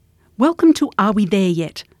Welcome to Are We There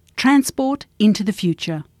Yet? Transport into the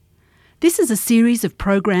Future. This is a series of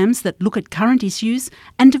programs that look at current issues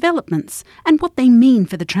and developments and what they mean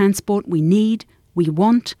for the transport we need, we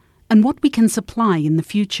want, and what we can supply in the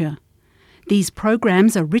future. These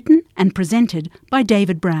programs are written and presented by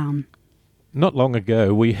David Brown. Not long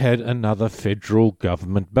ago, we had another federal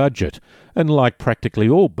government budget, and like practically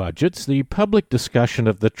all budgets, the public discussion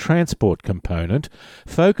of the transport component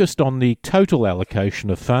focused on the total allocation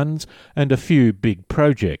of funds and a few big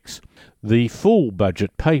projects. The full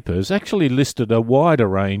budget papers actually listed a wider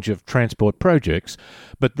range of transport projects,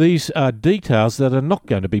 but these are details that are not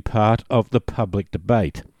going to be part of the public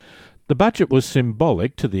debate. The budget was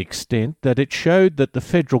symbolic to the extent that it showed that the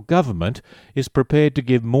federal government is prepared to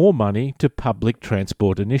give more money to public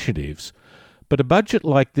transport initiatives. But a budget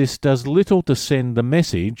like this does little to send the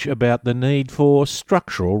message about the need for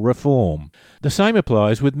structural reform. The same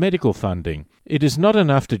applies with medical funding. It is not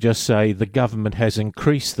enough to just say the government has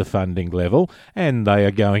increased the funding level and they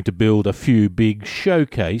are going to build a few big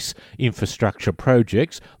showcase infrastructure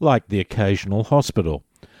projects like the occasional hospital.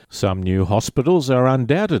 Some new hospitals are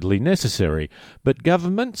undoubtedly necessary, but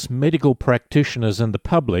governments, medical practitioners and the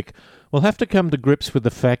public will have to come to grips with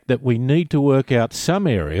the fact that we need to work out some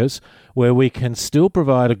areas where we can still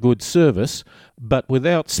provide a good service, but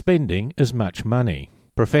without spending as much money.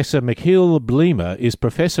 Prof Michiel Bliemer is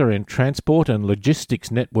Professor in Transport and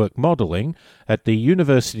Logistics Network Modelling at the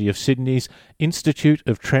University of Sydney's Institute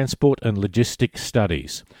of Transport and Logistics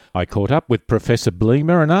Studies. I caught up with Professor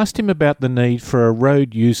Bliemer and asked him about the need for a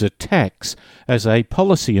road user tax as a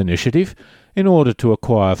policy initiative in order to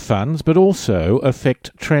acquire funds but also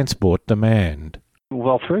affect transport demand.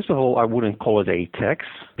 Well, first of all, I wouldn't call it a tax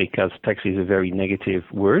because tax is a very negative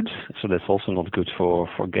word, so that's also not good for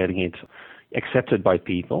getting it accepted by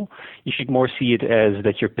people. You should more see it as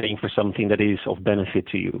that you're paying for something that is of benefit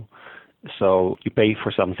to you. So you pay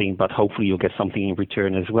for something, but hopefully you'll get something in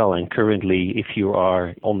return as well. And currently, if you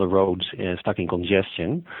are on the roads stuck in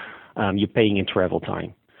congestion, you're paying in travel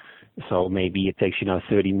time. So maybe it takes you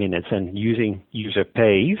 30 minutes, and using user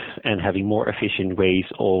pays and having more efficient ways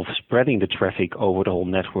of spreading the traffic over the whole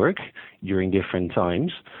network during different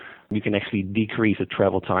times, you can actually decrease the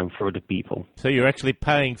travel time for the people. So you're actually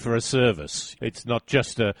paying for a service. It's not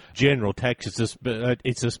just a general tax,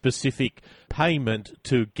 it's a specific payment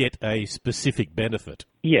to get a specific benefit.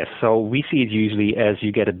 Yes, so we see it usually as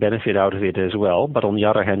you get a benefit out of it as well. But on the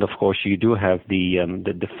other hand, of course, you do have the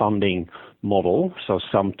funding model. So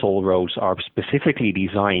some toll roads are specifically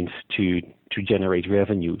designed to generate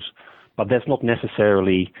revenues. But that's not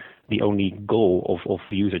necessarily the only goal of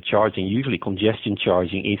user charging. Usually congestion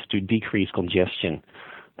charging is to decrease congestion,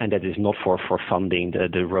 and that is not for funding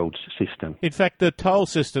the road system. In fact, the toll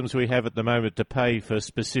systems we have at the moment to pay for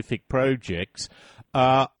specific projects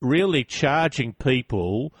are really charging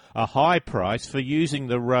people a high price for using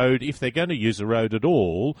the road, if they're going to use a road at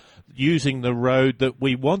all, using the road that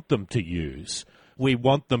we want them to use. We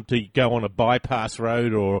want them to go on a bypass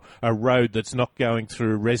road or a road that's not going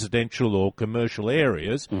through residential or commercial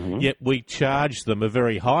areas, yet we charge them a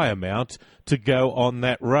very high amount to go on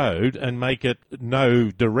that road and make it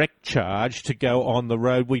no direct charge to go on the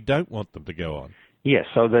road we don't want them to go on. Yes,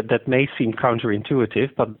 so that may seem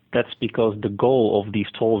counterintuitive, but that's because the goal of these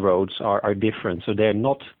toll roads are different. So they're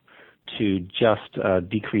not to just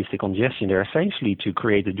decrease the congestion. They're essentially to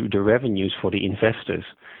create the revenues for the investors.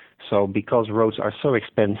 So because roads are so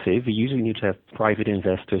expensive, we usually need to have private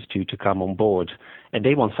investors to come on board. And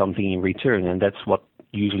they want something in return, and that's what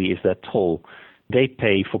usually is that toll. They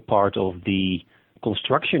pay for part of the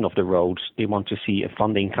construction of the roads. They want to see a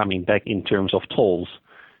funding coming back in terms of tolls.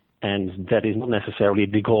 And that is not necessarily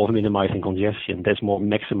the goal of minimizing congestion. That's more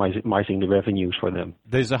maximizing the revenues for them.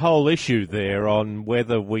 There's a whole issue there on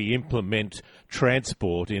whether we implement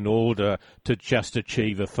transport in order to just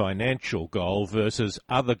achieve a financial goal versus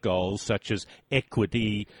other goals such as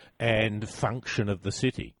equity and function of the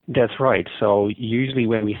city. That's right. So usually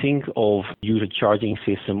when we think of user charging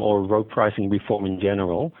system or road pricing reform in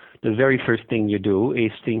general, the very first thing you do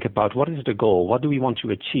is think about what is the goal? What do we want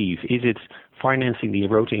to achieve? Is it financing the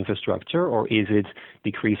road infrastructure, or is it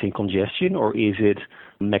decreasing congestion, or is it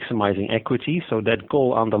maximizing equity? So that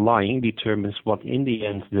goal underlying determines what, in the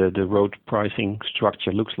end, the road pricing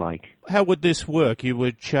structure looks like. How would this work? You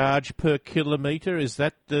would charge per kilometre? Is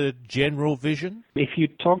that the general vision? If you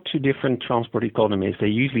talk to different transport economists, they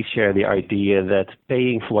usually share the idea that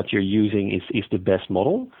paying for what you're using is the best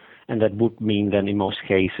model. And that would mean then in most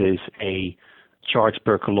cases a charge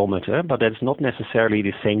per kilometer, but that's not necessarily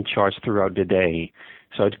the same charge throughout the day.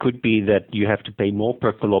 So it could be that you have to pay more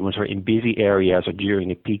per kilometer in busy areas or during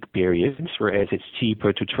the peak periods, whereas it's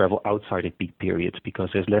cheaper to travel outside the peak periods because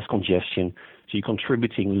there's less congestion, so you're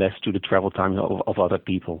contributing less to the travel time of other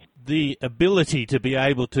people. The ability to be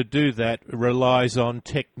able to do that relies on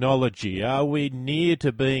technology. Are we near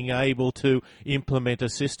to being able to implement a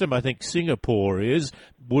system? I think Singapore is.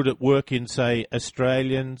 Would it work in, say,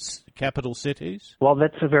 Australians' capital cities? Well,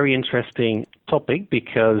 that's a very interesting topic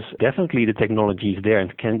because definitely the technology is there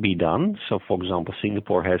and can be done. So, for example,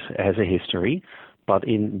 Singapore has a history. But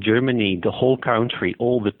in Germany, the whole country,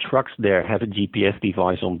 all the trucks there have a GPS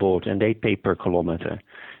device on board and they pay per kilometer.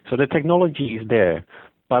 So the technology is there,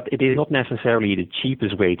 but it is not necessarily the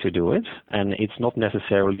cheapest way to do it, and it's not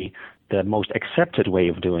necessarily the most accepted way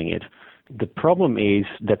of doing it. The problem is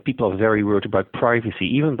that people are very worried about privacy,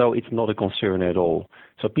 even though it's not a concern at all.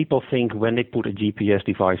 So people think when they put a GPS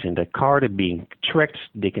device in their car, they're being tracked,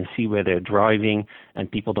 they can see where they're driving, and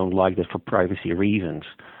people don't like that for privacy reasons.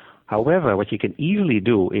 However, what you can easily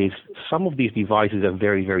do is some of these devices are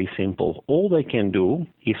very, very simple. All they can do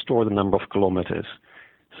is store the number of kilometers.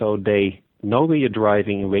 So they know where you're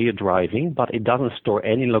driving, but it doesn't store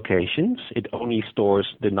any locations. It only stores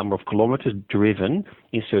the number of kilometers driven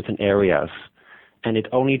in certain areas. And it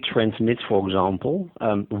only transmits, for example,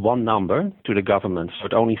 one number to the government. So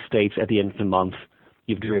it only states at the end of the month,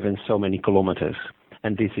 you've driven so many kilometers,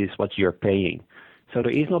 and this is what you're paying. So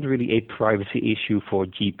there is not really a privacy issue for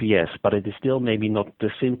GPS, but it is still maybe not the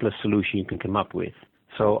simplest solution you can come up with.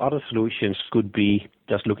 So other solutions could be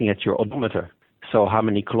just looking at your odometer. So how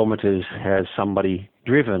many kilometers has somebody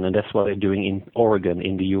driven? And that's what they're doing in Oregon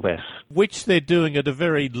in the US. Which they're doing at a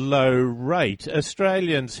very low rate.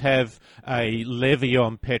 Australians have a levy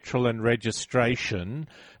on petrol and registration.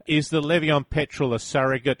 Is the levy on petrol a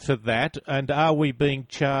surrogate for that? And are we being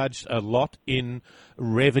charged a lot in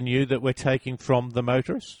revenue that we're taking from the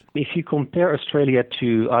motorists? If you compare Australia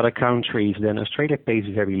to other countries, then Australia pays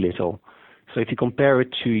very little. So if you compare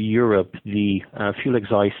it to Europe, the fuel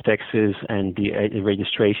excise taxes and the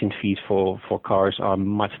registration fees for cars are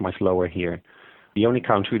much, much lower here. The only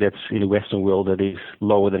country that's in the Western world that is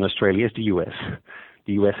lower than Australia is the US.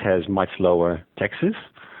 The US has much lower taxes,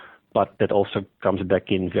 but that also comes back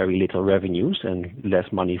in very little revenues and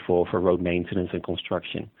less money for road maintenance and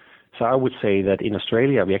construction. So I would say that in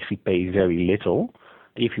Australia we actually pay very little.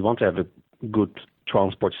 If you want to have a good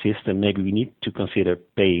transport system, maybe we need to consider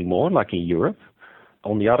paying more, like in Europe.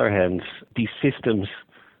 On the other hand, these systems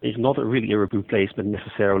is not really a replacement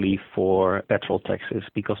necessarily for petrol taxes,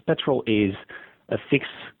 because petrol is a fixed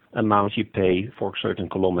amount you pay for a certain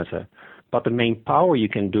kilometer. But the main power you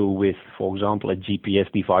can do with, for example, a GPS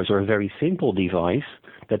device or a very simple device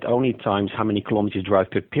that only times how many kilometers you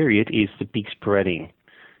drive per period is the peak spreading.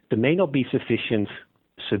 There may not be sufficient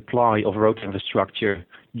supply of road infrastructure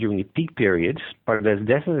during the peak periods, but there's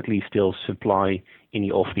definitely still supply in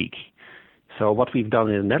the off-peak. So what we've done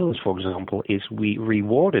in the Netherlands, for example, is we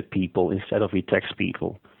rewarded people instead of we taxed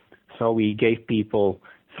people. So we gave people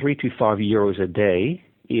 3 to 5 euros a day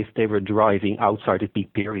if they were driving outside the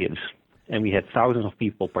peak periods. And we had thousands of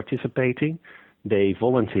people participating. They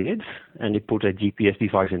volunteered and they put a GPS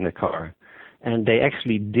device in their car. And they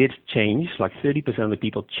actually did change, like 30% of the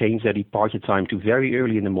people changed their departure time to very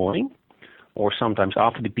early in the morning, or sometimes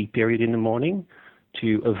after the peak period in the morning,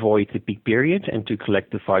 to avoid the peak period and to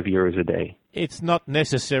collect the 5 euros a day. It's not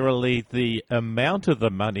necessarily the amount of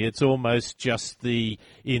the money, it's almost just the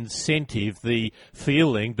incentive, the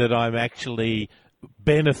feeling that I'm actually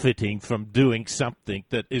benefiting from doing something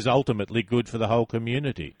that is ultimately good for the whole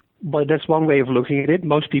community. But that's one way of looking at it.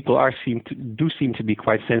 Most people do seem to be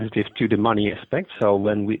quite sensitive to the money aspect. So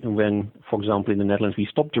when, for example, in the Netherlands, we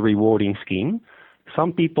stopped the rewarding scheme,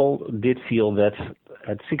 some people did feel that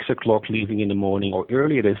at 6 o'clock leaving in the morning or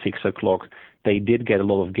earlier than 6 o'clock, they did get a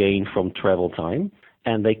lot of gain from travel time,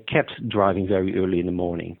 and they kept driving very early in the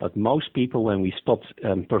morning. But most people, when we stopped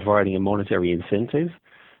providing a monetary incentive,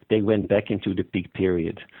 they went back into the peak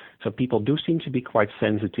period. So people do seem to be quite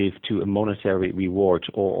sensitive to a monetary reward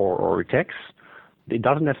or a tax. It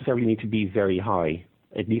doesn't necessarily need to be very high.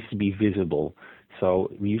 It needs to be visible.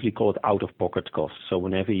 So we usually call it out-of-pocket costs. So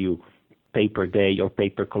whenever you pay per day or pay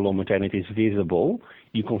per kilometer and it is visible,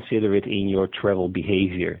 you consider it in your travel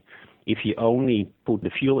behavior. If you only put the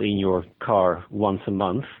fuel in your car once a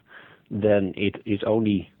month, then it is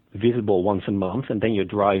only visible once a month, and then you're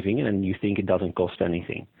driving and you think it doesn't cost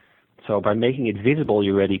anything. So by making it visible,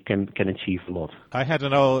 you already can achieve a lot. I had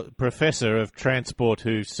an old professor of transport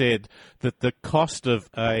who said that the cost of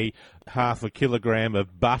a half a kilogram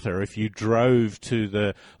of butter, if you drove to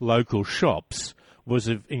the local shops, was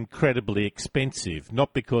incredibly expensive,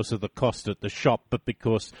 not because of the cost at the shop, but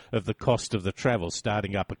because of the cost of the travel,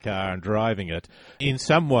 starting up a car and driving it. In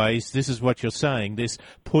some ways, this is what you're saying, this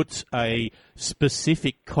puts a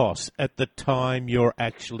specific cost at the time you're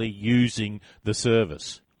actually using the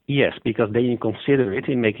service. Yes, because then you consider it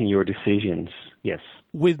in making your decisions, yes.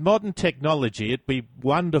 With modern technology, it'd be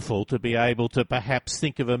wonderful to be able to perhaps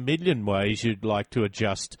think of a million ways you'd like to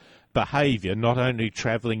adjust behaviour, not only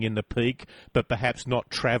travelling in the peak, but perhaps not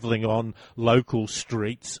travelling on local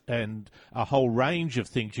streets and a whole range of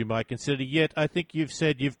things you might consider. Yet I think you've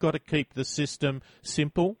said you've got to keep the system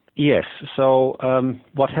simple. Yes. So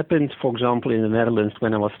what happened, for example, in the Netherlands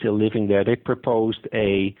when I was still living there, they proposed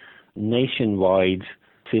a nationwide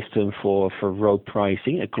system for road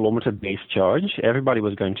pricing, a kilometer-based charge. Everybody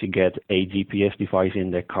was going to get a GPS device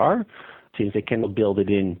in their car. Since they cannot build it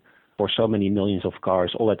in for so many millions of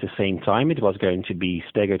cars all at the same time, it was going to be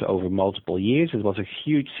staggered over multiple years. It was a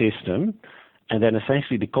huge system. And then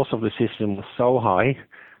essentially the cost of the system was so high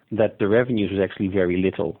that the revenues was actually very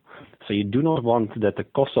little. So you do not want that the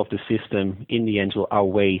cost of the system in the end will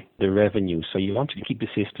outweigh the revenue. So you want to keep the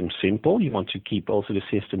system simple. You want to keep also the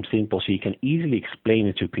system simple so you can easily explain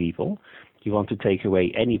it to people. You want to take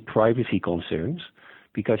away any privacy concerns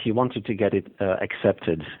because you wanted to get it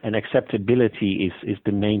accepted. And acceptability is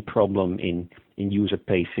the main problem in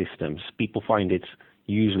user-pay systems. People find it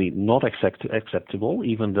usually not acceptable,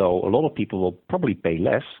 even though a lot of people will probably pay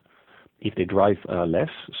less if they drive less.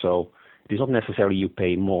 So it is not necessarily you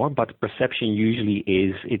pay more, but the perception usually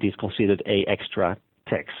is it is considered a extra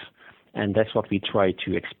tax. And that's what we try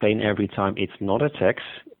to explain every time. It's not a tax.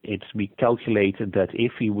 We calculated that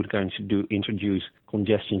if we were going to introduce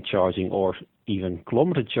congestion charging or even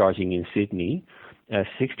kilometer charging in Sydney,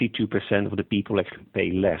 62% of the people actually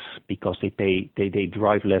pay less because they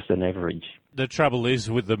drive less than average. The trouble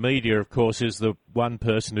is with the media, of course, is the one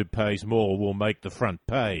person who pays more will make the front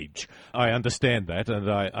page. I understand that,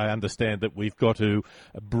 and I understand that we've got to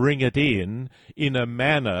bring it in a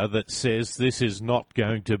manner that says this is not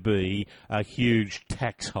going to be a huge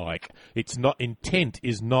tax hike. Intent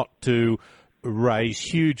is not to raise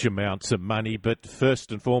huge amounts of money, but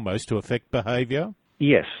first and foremost to affect behaviour.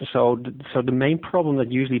 Yes, so the main problem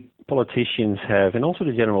that usually politicians have, and also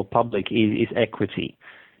the general public, is equity.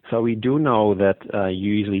 So we do know that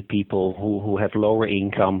usually people who have lower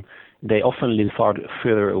income, they often live far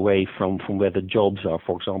further away from where the jobs are.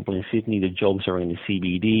 For example, in Sydney, the jobs are in the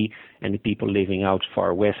CBD, and the people living out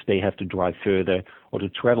far west, they have to drive further or to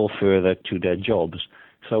travel further to their jobs.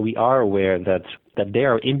 So we are aware that they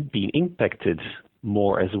are being impacted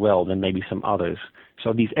more as well than maybe some others.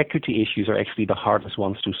 So these equity issues are actually the hardest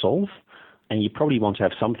ones to solve, and you probably want to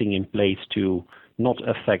have something in place to not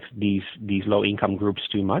affect these low-income groups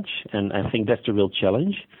too much. And I think that's the real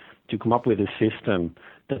challenge, to come up with a system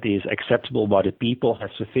that is acceptable by the people,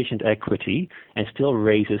 has sufficient equity, and still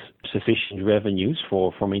raises sufficient revenues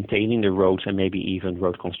for maintaining the roads and maybe even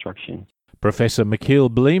road construction. Professor Michiel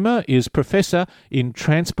Bliemer is Professor in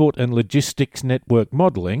Transport and Logistics Network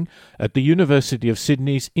Modelling at the University of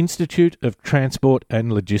Sydney's Institute of Transport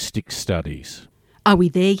and Logistics Studies. Are we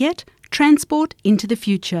there yet? Transport into the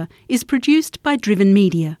Future is produced by Driven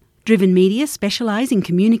Media. Driven Media specialise in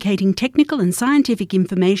communicating technical and scientific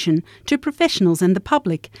information to professionals and the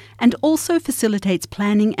public, and also facilitates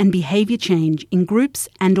planning and behaviour change in groups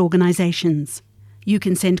and organisations. You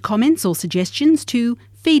can send comments or suggestions to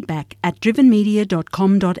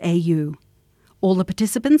feedback@drivenmedia.com.au. All the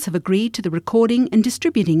participants have agreed to the recording and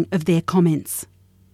distributing of their comments.